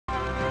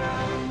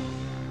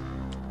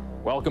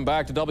Welcome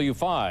back to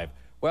W5.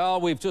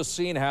 Well, we've just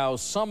seen how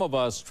some of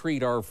us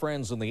treat our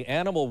friends in the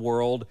animal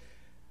world.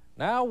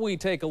 Now we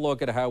take a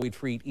look at how we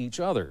treat each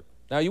other.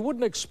 Now, you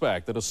wouldn't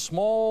expect that a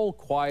small,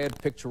 quiet,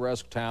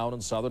 picturesque town in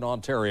southern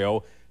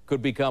Ontario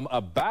could become a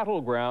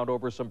battleground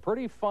over some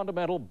pretty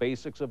fundamental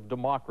basics of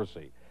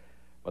democracy.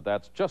 But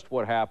that's just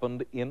what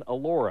happened in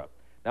Elora.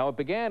 Now, it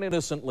began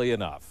innocently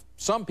enough.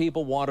 Some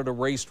people wanted a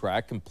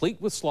racetrack complete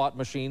with slot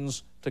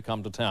machines to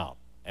come to town,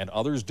 and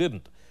others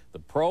didn't. The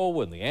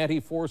pro and the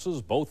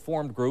anti-forces both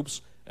formed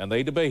groups, and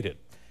they debated.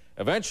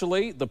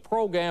 Eventually, the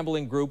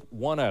pro-gambling group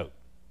won out,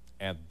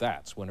 and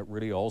that's when it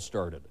really all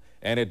started.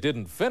 And it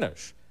didn't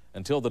finish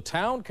until the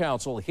town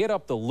council hit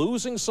up the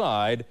losing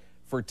side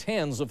for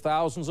tens of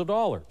thousands of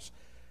dollars.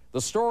 The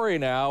story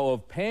now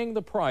of paying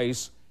the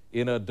price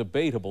in a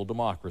debatable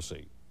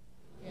democracy.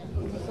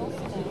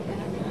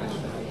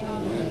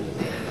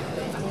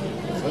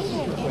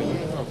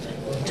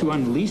 To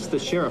unleash the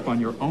sheriff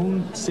on your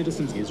own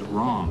citizens is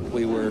wrong.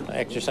 We were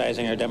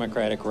exercising our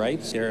democratic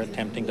rights. They're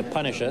attempting to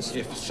punish us.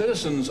 If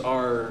citizens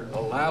are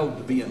allowed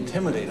to be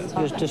intimidated.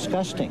 It's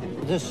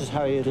disgusting. This is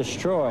how you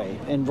destroy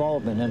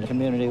involvement in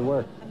community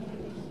work.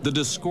 The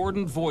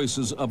discordant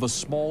voices of a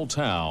small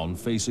town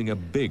facing a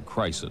big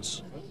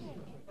crisis.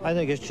 I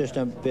think it's just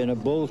been a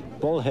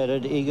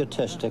bullheaded,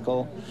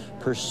 egotistical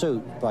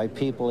pursuit by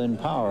people in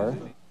power.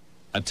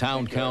 A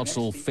town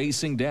council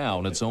facing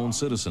down its own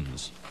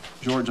citizens.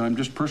 George, I'm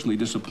just personally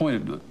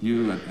disappointed that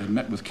you had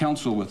met with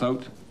council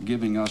without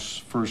giving us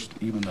first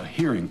even a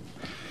hearing.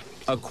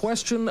 A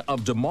question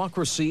of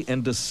democracy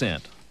and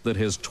dissent that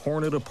has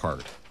torn it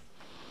apart.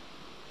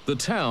 The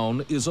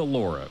town is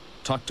Elora,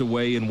 tucked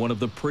away in one of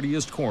the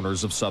prettiest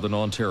corners of southern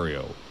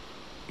Ontario.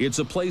 It's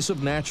a place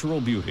of natural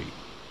beauty,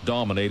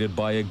 dominated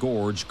by a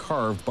gorge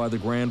carved by the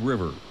Grand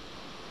River.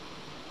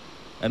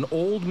 An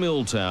old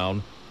mill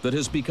town that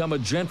has become a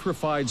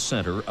gentrified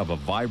center of a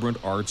vibrant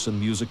arts and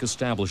music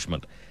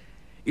establishment.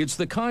 It's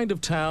the kind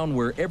of town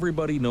where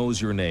everybody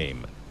knows your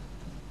name.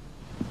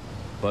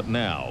 But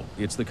now,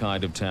 it's the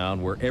kind of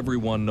town where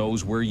everyone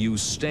knows where you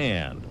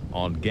stand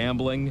on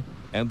gambling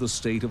and the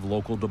state of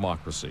local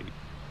democracy.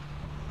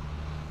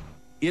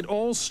 It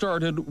all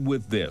started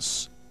with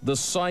this, the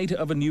site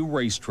of a new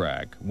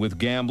racetrack with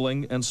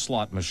gambling and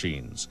slot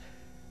machines.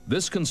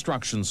 This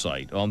construction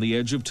site on the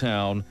edge of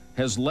town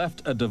has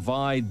left a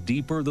divide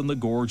deeper than the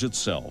gorge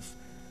itself.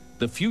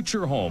 The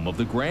future home of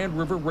the Grand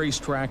River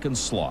Racetrack and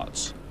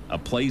Slots, a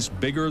place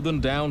bigger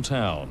than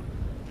downtown,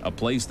 a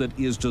place that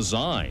is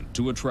designed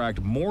to attract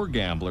more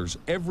gamblers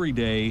every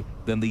day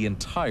than the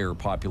entire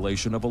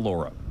population of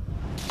Elora.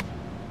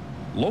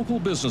 Local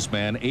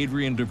businessman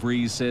Adrian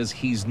DeVries says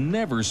he's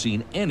never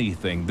seen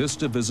anything this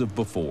divisive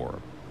before.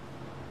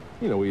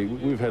 You know,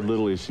 we've had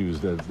little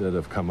issues that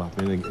have come up,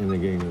 and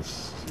again,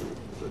 it's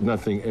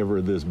nothing ever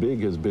this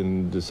big has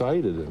been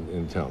decided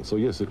in town. So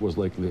yes, it was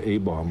like the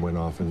A-bomb went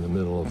off in the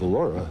middle of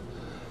Elora,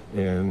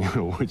 and you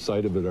know, which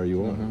side of it are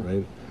you on,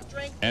 right?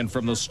 And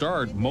from the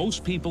start,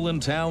 most people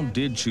in town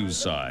did choose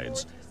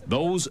sides.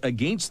 Those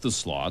against the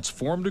slots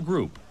formed a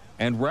group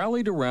and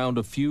rallied around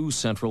a few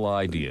central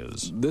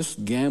ideas. This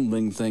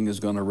gambling thing is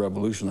going to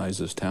revolutionize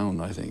this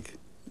town, I think.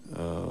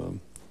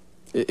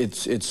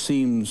 It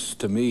seems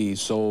to me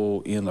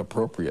so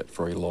inappropriate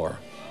for Elora.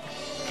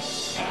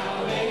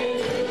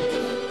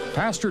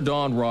 Pastor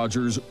Don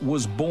Rogers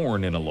was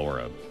born in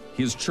Elora.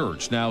 His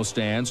church now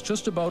stands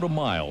just about a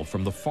mile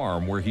from the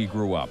farm where he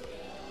grew up.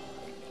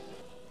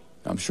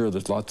 I'm sure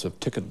there's lots of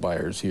ticket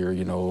buyers here,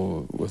 you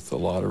know, with the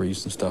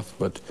lotteries and stuff,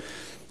 but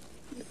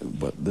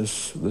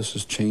this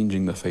is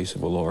changing the face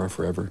of Elora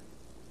forever.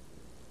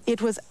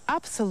 It was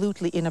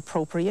absolutely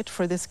inappropriate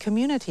for this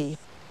community.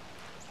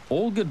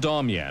 Olga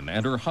Domyan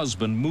and her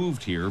husband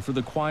moved here for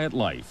the quiet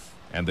life,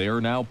 and they are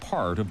now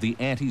part of the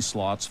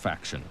anti-slots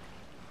faction.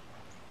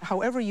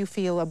 However you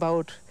feel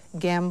about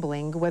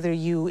gambling, whether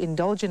you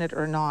indulge in it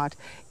or not,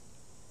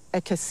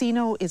 a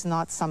casino is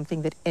not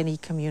something that any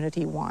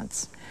community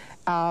wants.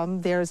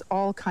 There's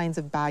all kinds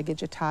of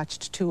baggage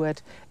attached to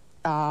it,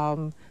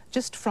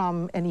 just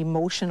from an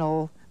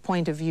emotional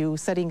point of view,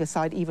 setting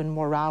aside even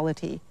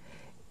morality.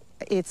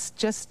 It's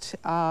just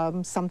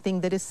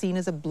something that is seen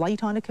as a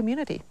blight on a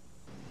community.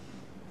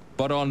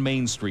 But on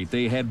Main Street,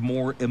 they had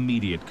more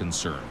immediate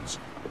concerns.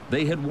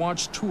 They had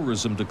watched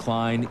tourism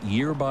decline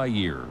year by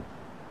year.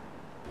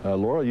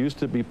 Elora used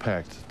to be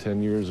packed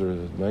 10 years, or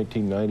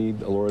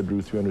 1990, Elora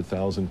drew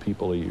 300,000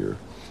 people a year,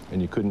 and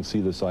you couldn't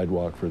see the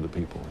sidewalk for the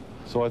people.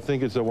 So I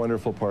think it's a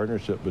wonderful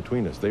partnership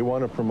between us. They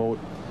want to promote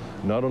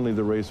not only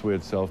the raceway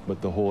itself,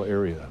 but the whole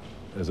area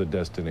as a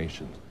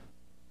destination.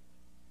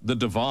 The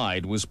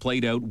divide was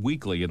played out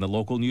weekly in the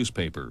local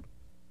newspaper.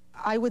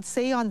 I would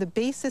say on the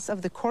basis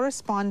of the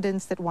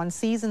correspondence that one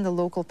sees in the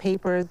local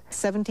paper,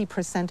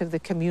 70% of the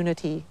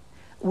community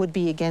would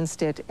be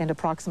against it and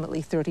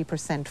approximately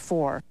 30%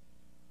 for.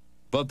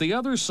 But the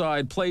other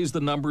side plays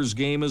the numbers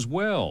game as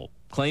well,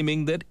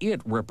 claiming that it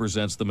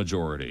represents the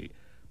majority.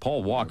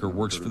 Paul Walker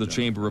works for the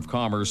Chamber of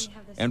Commerce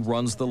and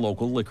runs the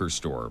local liquor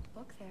store.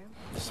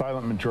 The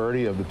silent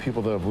majority of the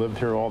people that have lived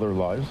here all their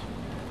lives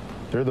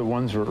They're the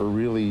ones who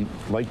really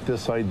liked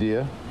this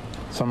idea.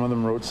 Some of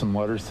them wrote some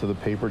letters to the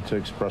paper to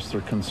express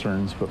their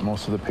concerns, but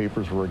most of the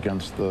papers were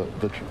against the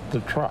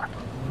track.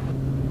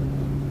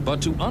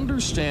 But to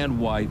understand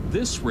why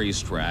this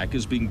racetrack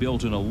is being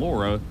built in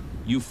Elora,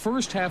 you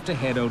first have to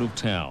head out of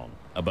town,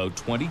 about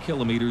 20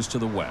 kilometers to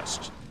the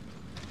west.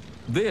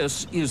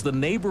 This is the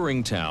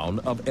neighboring town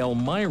of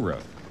Elmira.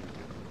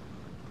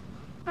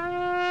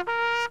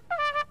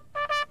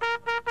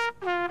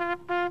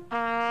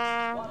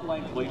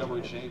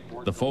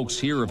 The folks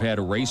here have had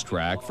a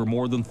racetrack for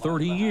more than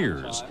 30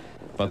 years,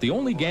 but the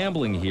only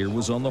gambling here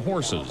was on the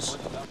horses.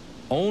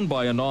 Owned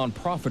by a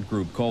non-profit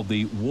group called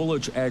the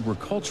Woolwich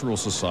Agricultural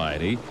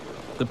Society,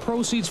 the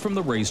proceeds from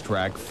the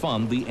racetrack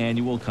fund the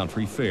annual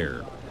country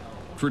fair.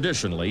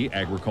 Traditionally,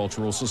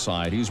 agricultural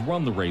societies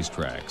run the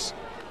racetracks,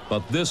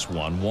 but this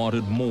one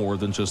wanted more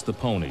than just the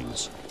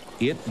ponies.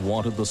 It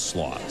wanted the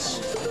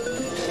slots.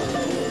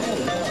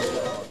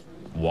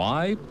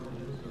 Why?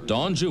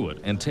 Don Jewett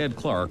and Ted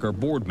Clark are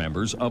board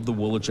members of the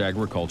Woolwich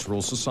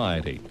Agricultural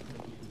Society.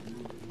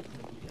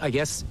 I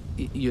guess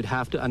you'd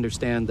have to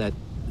understand that,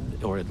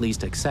 or at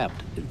least accept,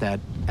 that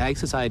ag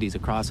societies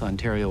across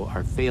Ontario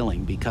are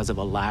failing because of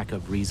a lack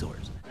of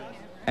resource.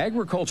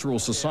 Agricultural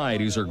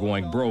societies are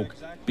going broke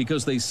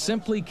because they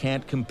simply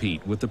can't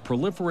compete with the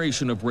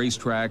proliferation of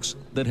racetracks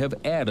that have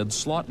added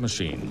slot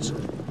machines.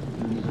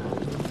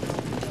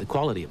 The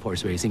quality of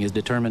horse racing is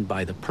determined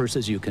by the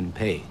purses you can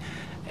pay,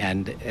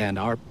 and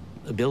our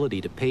ability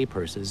to pay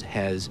purses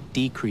has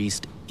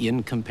decreased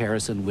in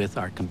comparison with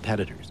our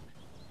competitors.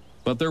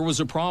 But there was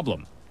a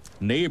problem.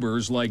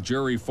 Neighbors like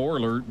Jerry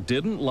Forler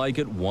didn't like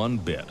it one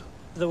bit.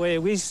 The way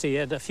we see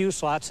it, a few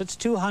slots, it's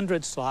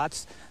 200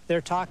 slots.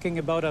 They're talking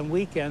about on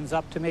weekends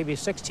up to maybe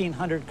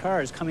 1,600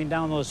 cars coming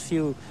down those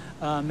few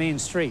main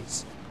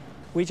streets.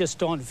 We just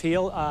don't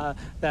feel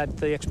that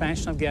the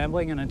expansion of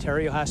gambling in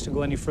Ontario has to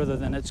go any further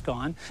than it's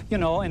gone. You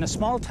know, in a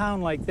small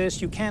town like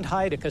this, you can't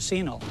hide a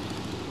casino.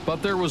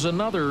 But there was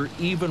another,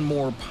 even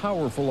more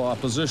powerful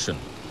opposition.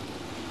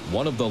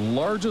 One of the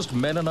largest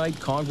Mennonite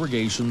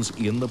congregations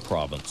in the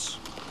province.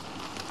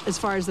 As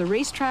far as the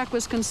racetrack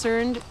was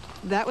concerned,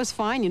 that was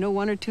fine, you know,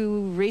 1 or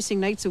 2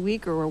 racing nights a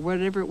week or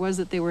whatever it was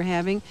that they were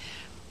having.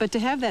 But to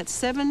have that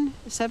seven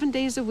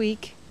days a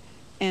week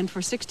and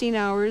for 16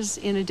 hours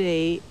in a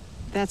day,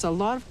 that's a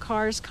lot of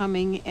cars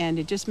coming, and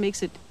it just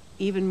makes it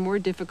even more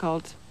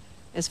difficult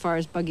as far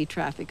as buggy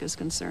traffic is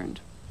concerned.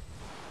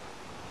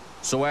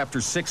 So after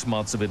 6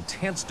 months of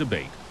intense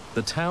debate,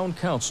 the town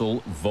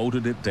council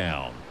voted it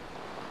down.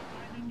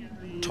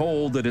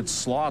 Told that its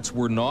slots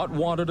were not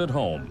wanted at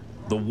home,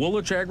 the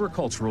Woolwich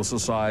Agricultural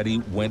Society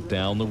went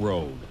down the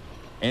road,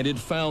 and it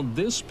found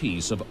this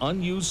piece of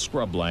unused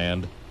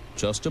scrubland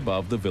just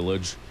above the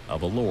village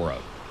of Elora.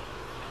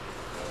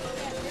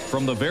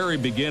 From the very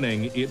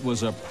beginning, it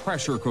was a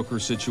pressure cooker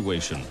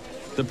situation.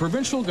 The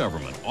provincial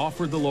government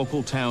offered the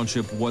local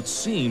township what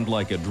seemed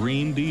like a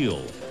dream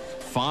deal.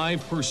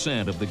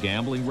 5% of the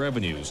gambling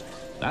revenues.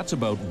 That's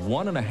about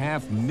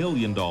 $1.5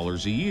 million a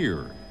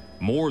year,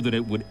 more than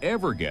it would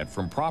ever get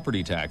from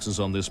property taxes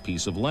on this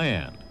piece of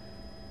land.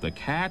 The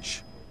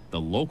catch? The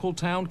local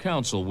town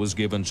council was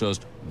given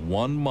just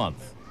 1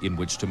 month in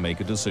which to make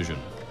a decision.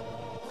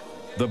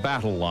 The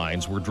battle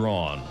lines were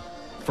drawn.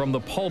 From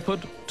the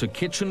pulpit to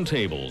kitchen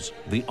tables,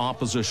 the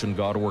opposition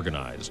got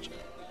organized.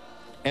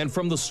 And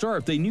from the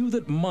start, they knew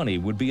that money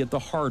would be at the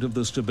heart of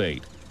this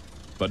debate.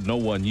 But no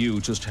one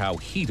knew just how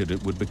heated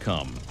it would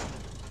become.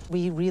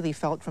 We really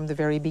felt from the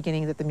very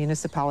beginning that the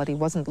municipality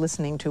wasn't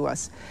listening to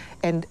us.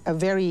 And a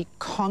very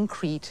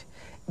concrete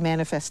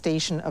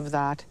manifestation of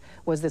that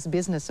was this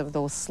business of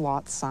those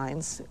slot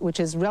signs, which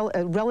is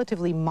a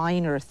relatively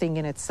minor thing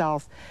in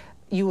itself.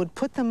 You would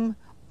put them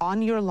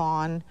on your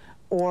lawn,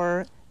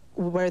 or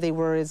where they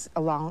were is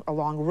along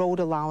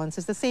road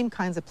allowances, the same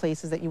kinds of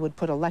places that you would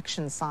put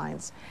election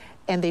signs.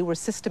 And they were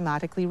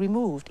systematically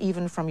removed,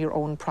 even from your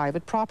own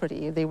private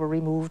property. They were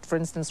removed, for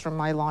instance, from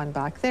my lawn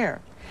back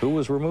there. Who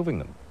was removing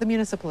them? The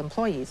municipal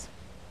employees.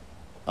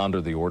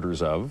 Under the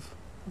orders of?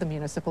 The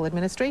municipal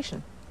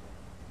administration.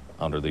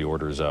 Under the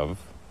orders of?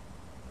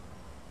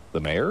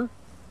 The mayor?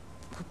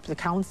 The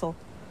council.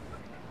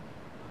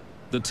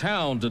 The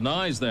town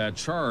denies that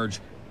charge,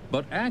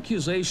 but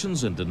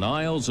accusations and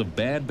denials of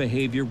bad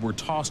behavior were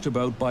tossed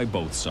about by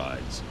both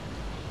sides.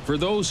 For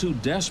those who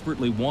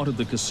desperately wanted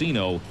the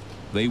casino,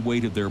 they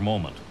waited their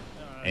moment,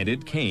 and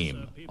it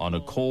came on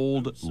a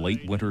cold,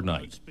 late winter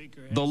night.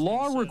 The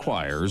law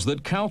requires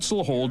that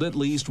council hold at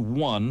least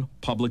one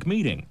public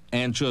meeting,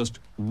 and just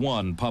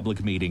one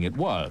public meeting it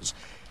was.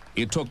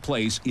 It took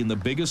place in the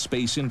biggest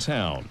space in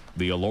town,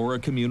 the Elora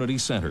Community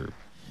Center.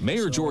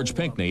 Mayor George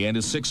Pinckney and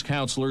his 6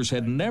 councillors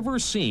had never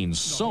seen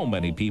so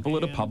many people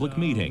at a public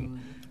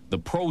meeting. The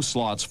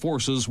pro-slots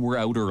forces were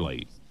out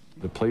early.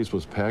 The place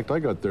was packed. I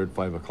got there at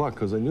 5 o'clock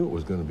because I knew it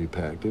was going to be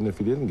packed. And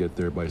if you didn't get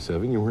there by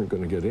 7, you weren't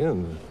going to get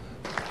in.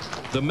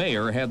 The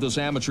mayor had this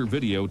amateur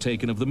video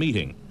taken of the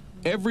meeting.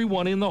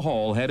 Everyone in the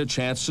hall had a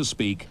chance to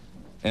speak,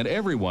 and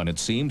everyone, it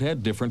seemed,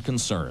 had different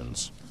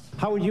concerns.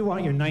 How would you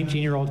want your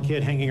 19-year-old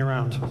kid hanging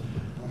around?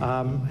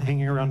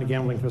 hanging around the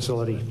gambling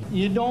facility.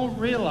 You don't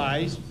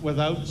realize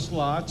without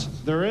slots,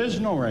 there is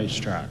no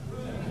racetrack.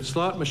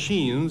 Slot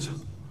machines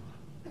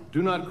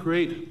do not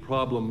create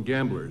problem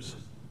gamblers.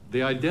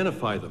 They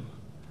identify them.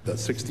 That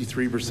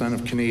 63%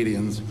 of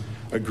Canadians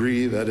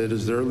agree that it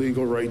is their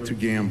legal right to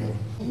gamble.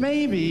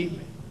 Maybe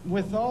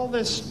with all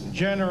this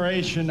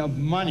generation of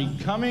money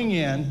coming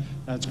in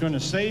that's going to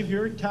save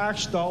your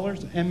tax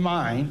dollars and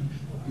mine,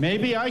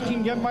 maybe I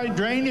can get my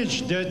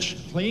drainage ditch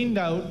cleaned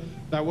out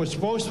that was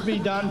supposed to be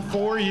done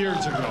 4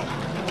 years ago.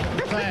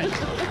 Thanks.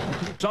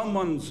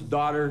 Someone's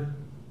daughter,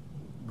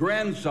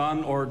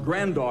 grandson, or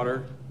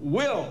granddaughter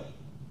will,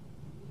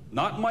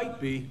 not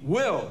might be,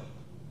 will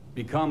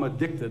become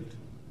addicted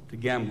to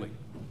gambling.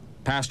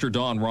 Pastor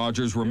Don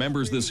Rogers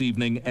remembers this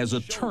evening as a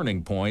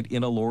turning point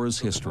in Elora's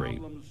history.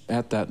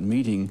 At that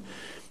meeting,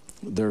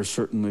 there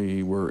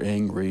certainly were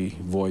angry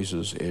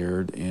voices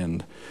aired,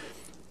 and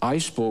I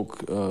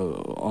spoke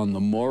on the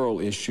moral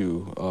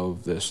issue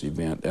of this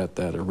event at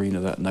that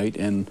arena that night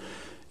and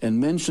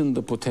mentioned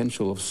the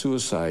potential of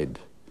suicide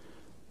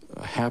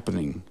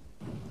happening.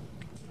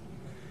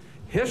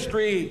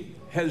 History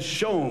has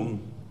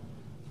shown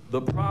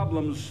the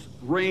problems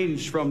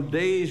range from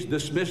days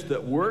dismissed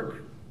at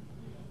work,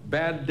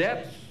 bad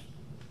debts,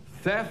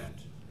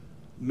 theft,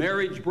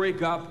 marriage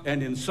breakup,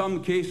 and in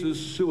some cases,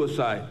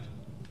 suicide.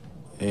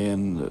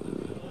 And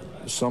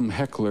some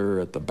heckler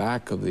at the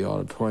back of the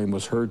auditorium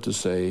was heard to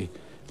say,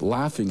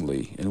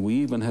 laughingly, and we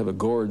even have a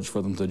gorge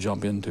for them to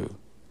jump into.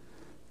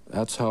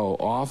 That's how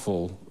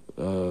awful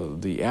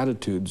the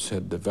attitudes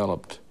had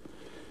developed.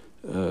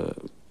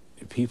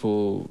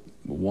 People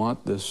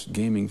want this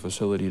gaming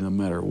facility no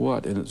matter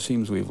what, and it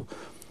seems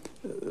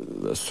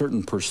a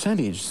certain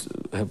percentage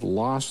have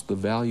lost the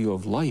value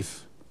of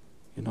life,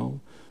 you know.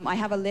 I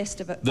have a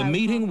list of The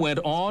meeting went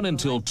on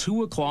until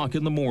 2 o'clock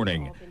in the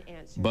morning,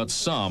 but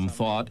some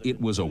thought it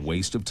was a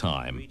waste of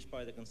time.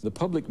 The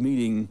public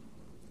meeting,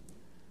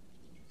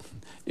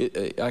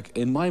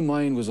 in my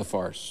mind, was a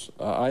farce.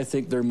 I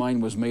think their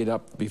mind was made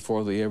up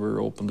before they ever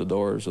opened the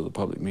doors of the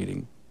public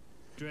meeting.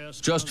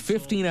 Just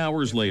 15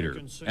 hours later,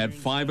 at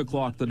 5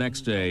 o'clock the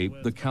next day,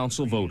 the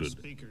council voted.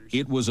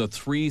 It was a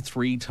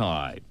 3-3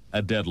 tie,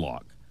 a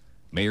deadlock.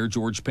 Mayor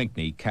George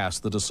Pinckney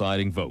cast the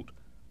deciding vote,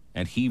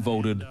 and he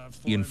voted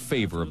in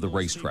favor of the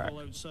racetrack.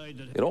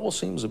 It all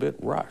seems a bit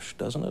rushed,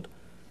 doesn't it?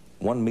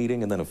 One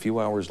meeting and then a few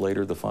hours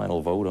later, the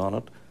final vote on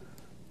it.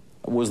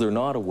 Was there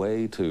not a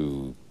way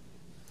to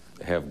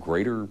have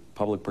greater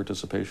public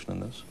participation in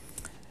this?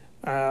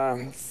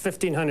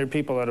 1,500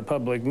 people at a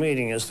public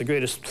meeting is the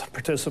greatest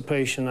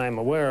participation I'm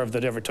aware of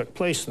that ever took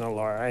place in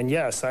Elora. And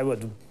yes, I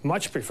would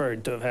much prefer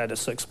to have had a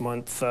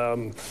 6-month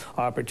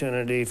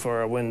opportunity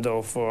for a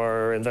window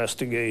for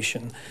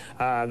investigation.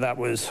 That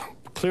was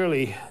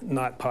clearly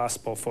not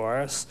possible for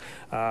us.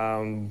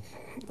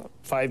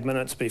 5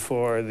 minutes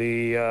before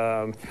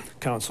the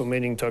council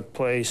meeting took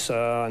place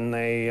on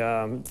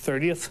the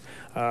 30th,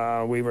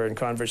 we were in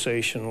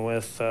conversation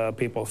with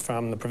people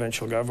from the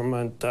provincial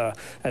government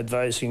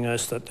advising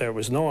us that there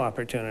was no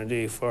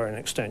opportunity for an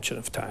extension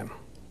of time.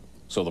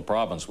 So the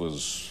province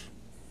was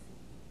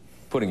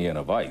putting you in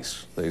a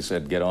vice. They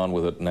said, get on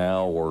with it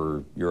now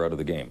or you're out of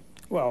the game.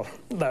 Well,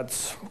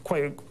 that's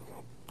quite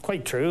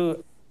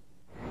true.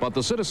 But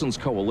the Citizens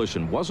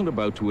Coalition wasn't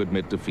about to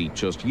admit defeat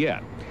just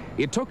yet.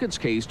 It took its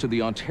case to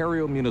the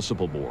Ontario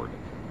Municipal Board,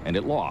 and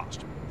it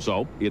lost.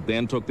 So it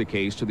then took the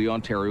case to the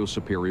Ontario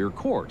Superior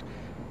Court.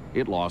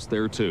 It lost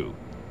there too.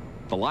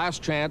 The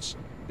last chance,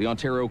 the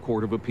Ontario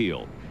Court of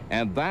Appeal.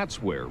 And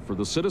that's where, for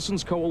the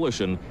Citizens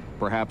Coalition,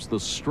 perhaps the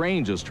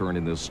strangest turn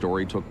in this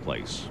story took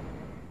place.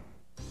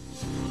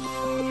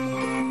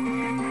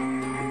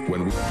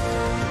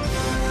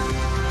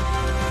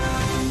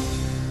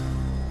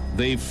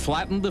 They've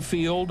flattened the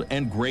field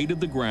and graded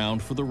the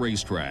ground for the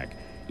racetrack.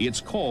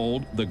 It's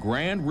called the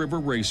Grand River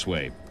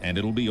Raceway, and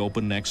it'll be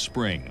open next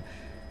spring.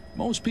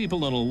 Most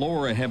people in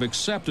Elora have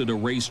accepted a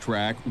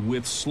racetrack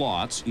with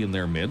slots in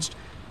their midst,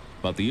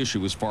 but the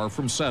issue is far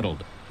from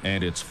settled,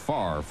 and it's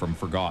far from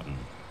forgotten.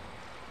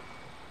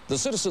 The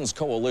Citizens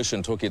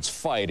Coalition took its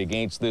fight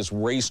against this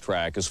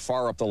racetrack as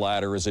far up the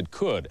ladder as it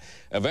could,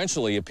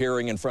 eventually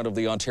appearing in front of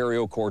the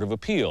Ontario Court of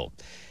Appeal.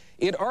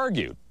 It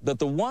argued that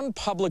the one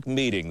public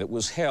meeting that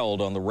was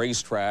held on the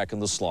racetrack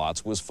and the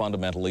slots was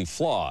fundamentally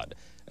flawed,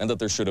 and that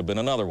there should have been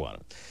another one.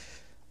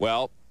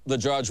 Well, the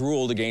judge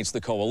ruled against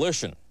the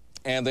coalition,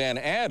 and then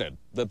added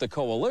that the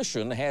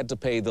coalition had to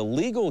pay the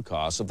legal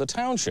costs of the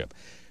township,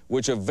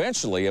 which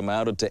eventually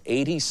amounted to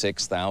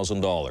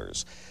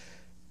 $86,000.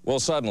 Well,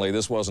 suddenly,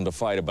 this wasn't a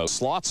fight about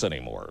slots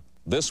anymore.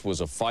 This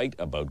was a fight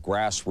about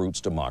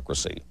grassroots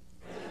democracy.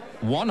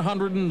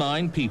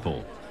 109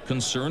 people,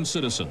 concerned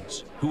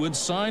citizens, who had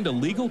signed a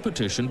legal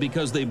petition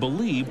because they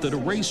believed that a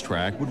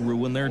racetrack would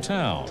ruin their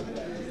town.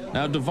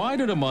 Now,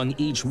 divided among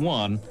each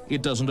one,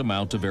 it doesn't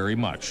amount to very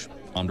much,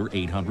 under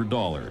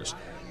 $800.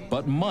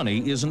 But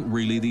money isn't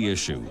really the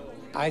issue.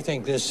 I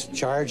think this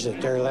charge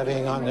that they're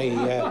levying on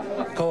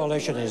the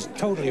coalition is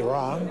totally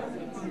wrong.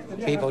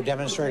 People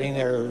demonstrating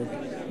their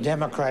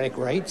democratic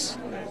rights.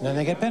 then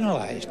they get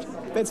penalized.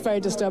 It's very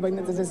disturbing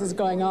that this is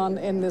going on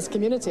in this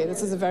community.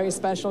 This is a very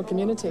special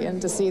community,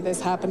 and to see this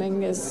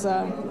happening is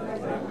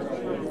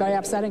very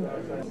upsetting.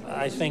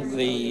 I think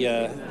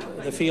the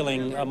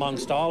feeling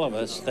amongst all of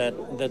us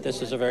that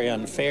this is a very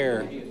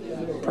unfair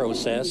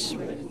process.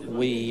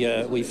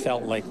 We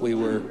felt like we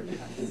were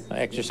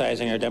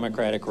exercising our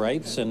democratic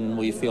rights, and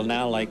we feel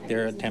now like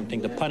they're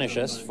attempting to punish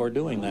us for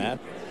doing that.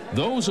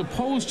 Those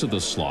opposed to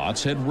the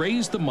slots had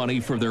raised the money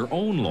for their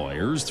own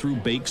lawyers through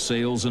bake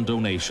sales and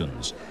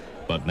donations.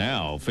 But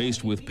now,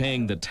 faced with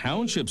paying the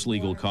township's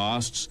legal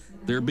costs,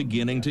 they're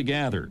beginning to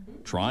gather,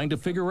 trying to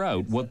figure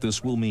out what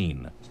this will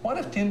mean. What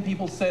if 10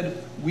 people said,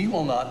 we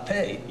will not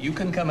pay? You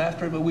can come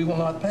after it, but we will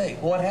not pay.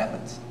 What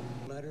happens?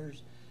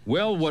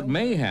 Well, what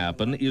may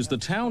happen is the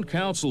town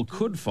council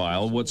could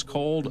file what's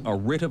called a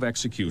writ of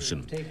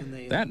execution.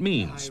 That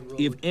means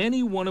if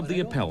any one of the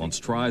appellants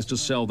tries to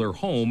sell their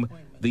home,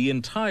 the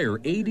entire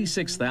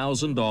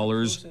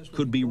 $86,000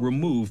 could be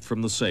removed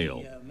from the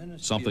sale,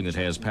 something that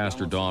has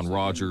Pastor Don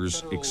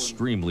Rogers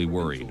extremely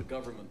worried.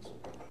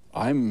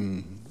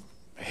 I'm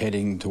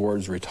heading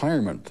towards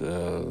retirement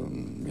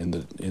in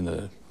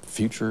the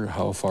future.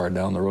 How far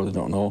down the road, I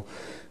don't know.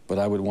 But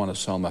I would want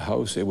to sell my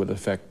house. It would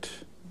affect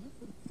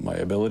my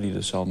ability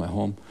to sell my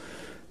home.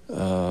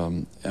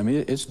 I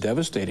mean, it's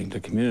devastating to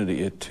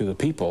community, to the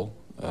people,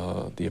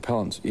 the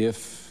appellants,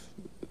 if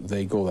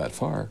they go that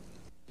far.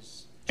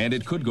 And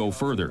it could go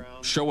further,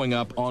 showing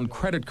up on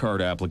credit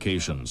card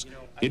applications.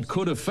 It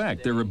could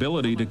affect their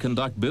ability to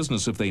conduct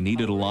business if they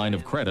needed a line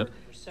of credit.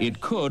 It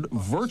could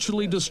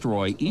virtually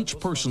destroy each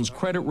person's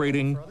credit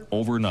rating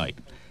overnight.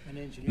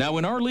 Now,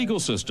 in our legal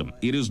system,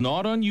 it is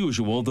not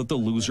unusual that the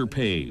loser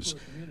pays.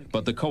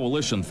 But the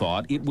coalition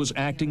thought it was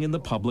acting in the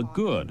public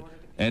good,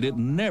 and it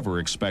never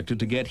expected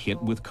to get hit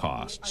with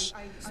costs.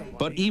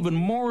 But even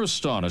more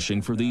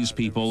astonishing for these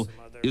people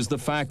is the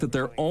fact that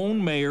their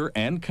own mayor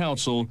and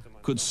council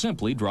could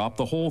simply drop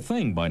the whole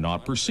thing by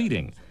not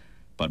proceeding.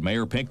 But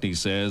Mayor Pinckney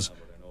says,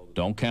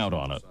 don't count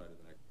on it.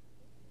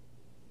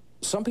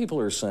 Some people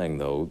are saying,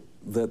 though,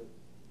 that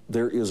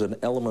there is an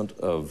element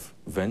of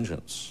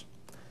vengeance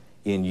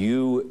in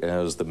you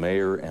as the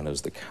mayor and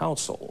as the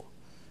council,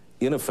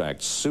 in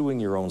effect, suing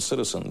your own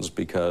citizens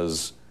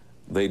because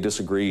they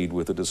disagreed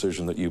with the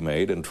decision that you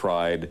made and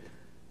tried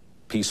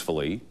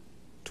peacefully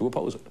to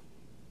oppose it.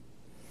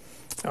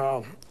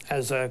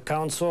 As a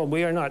council,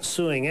 we are not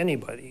suing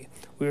anybody.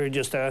 We are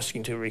just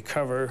asking to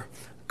recover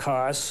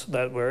costs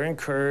that were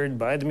incurred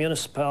by the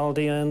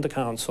municipality and the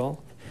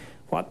council.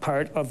 What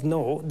part of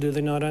no do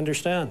they not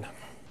understand?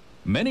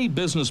 Many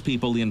business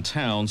people in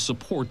town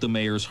support the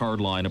mayor's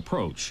hardline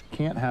approach.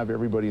 Can't have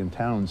everybody in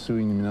town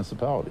suing the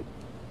municipality.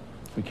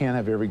 We can't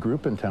have every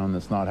group in town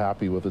that's not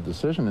happy with a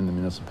decision in the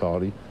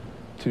municipality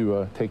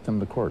to take them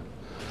to court.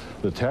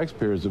 The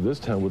taxpayers of this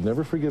town would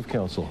never forgive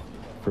council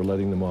for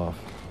letting them off.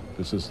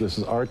 This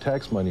is our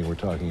tax money we're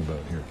talking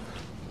about here.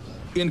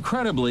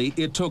 Incredibly,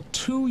 it took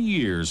 2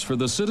 years for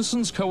the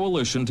Citizens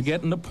Coalition to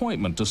get an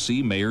appointment to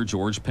see Mayor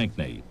George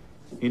Pinckney.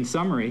 In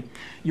summary,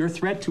 your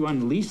threat to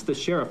unleash the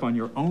sheriff on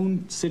your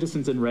own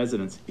citizens and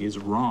residents is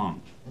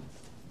wrong.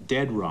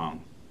 Dead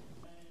wrong.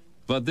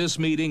 But this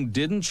meeting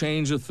didn't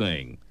change a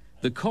thing.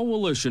 The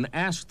coalition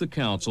asked the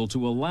council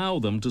to allow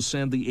them to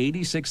send the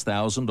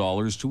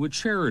 $86,000 to a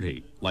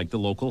charity, like the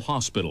local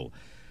hospital.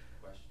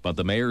 But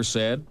the mayor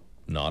said,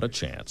 not a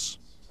chance.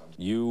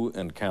 You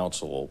and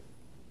council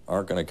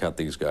aren't going to cut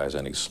these guys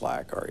any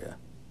slack, are you?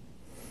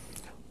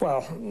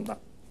 Well,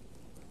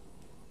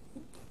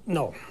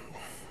 no.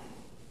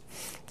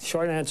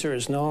 Short answer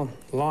is no.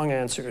 Long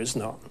answer is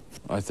no.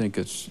 I think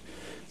it's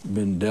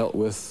been dealt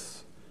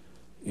with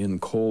in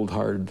cold,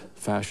 hard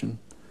fashion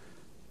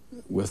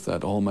with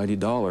that almighty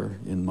dollar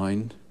in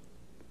mind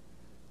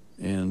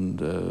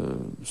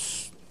and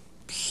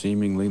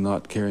seemingly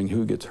not caring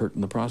who gets hurt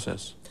in the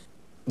process.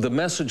 The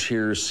message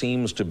here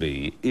seems to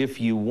be, if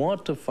you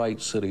want to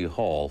fight City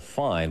Hall,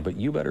 fine, but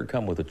you better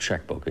come with a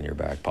checkbook in your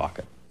back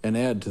pocket. And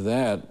add to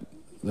that,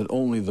 that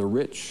only the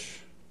rich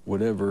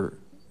would ever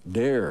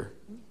dare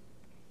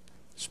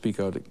speak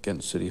out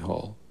against City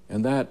Hall.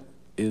 And that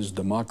is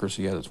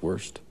democracy at its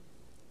worst.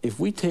 If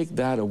we take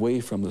that away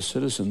from the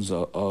citizens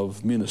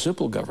of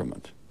municipal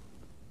government,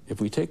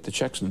 if we take the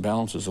checks and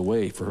balances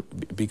away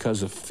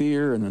because of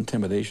fear and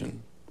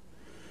intimidation,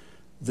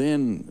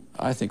 then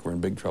I think we're in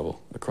big trouble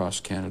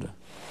across Canada.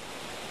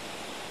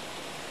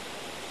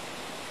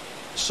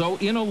 So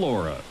in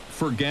Elora,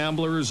 for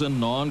gamblers and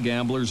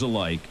non-gamblers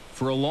alike,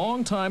 for a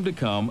long time to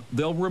come,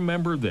 they'll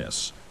remember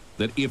this,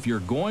 that if you're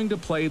going to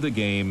play the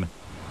game,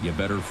 you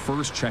better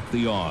first check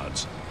the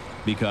odds,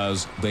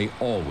 because they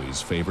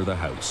always favor the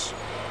house.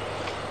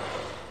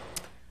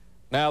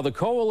 Now, the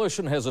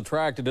coalition has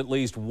attracted at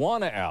least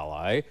one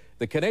ally.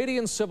 The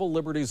Canadian Civil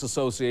Liberties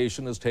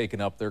Association has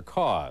taken up their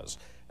cause.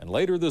 And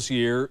later this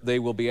year, they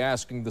will be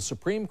asking the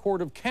Supreme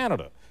Court of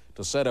Canada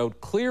to set out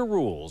clear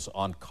rules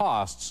on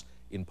costs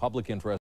in public interest.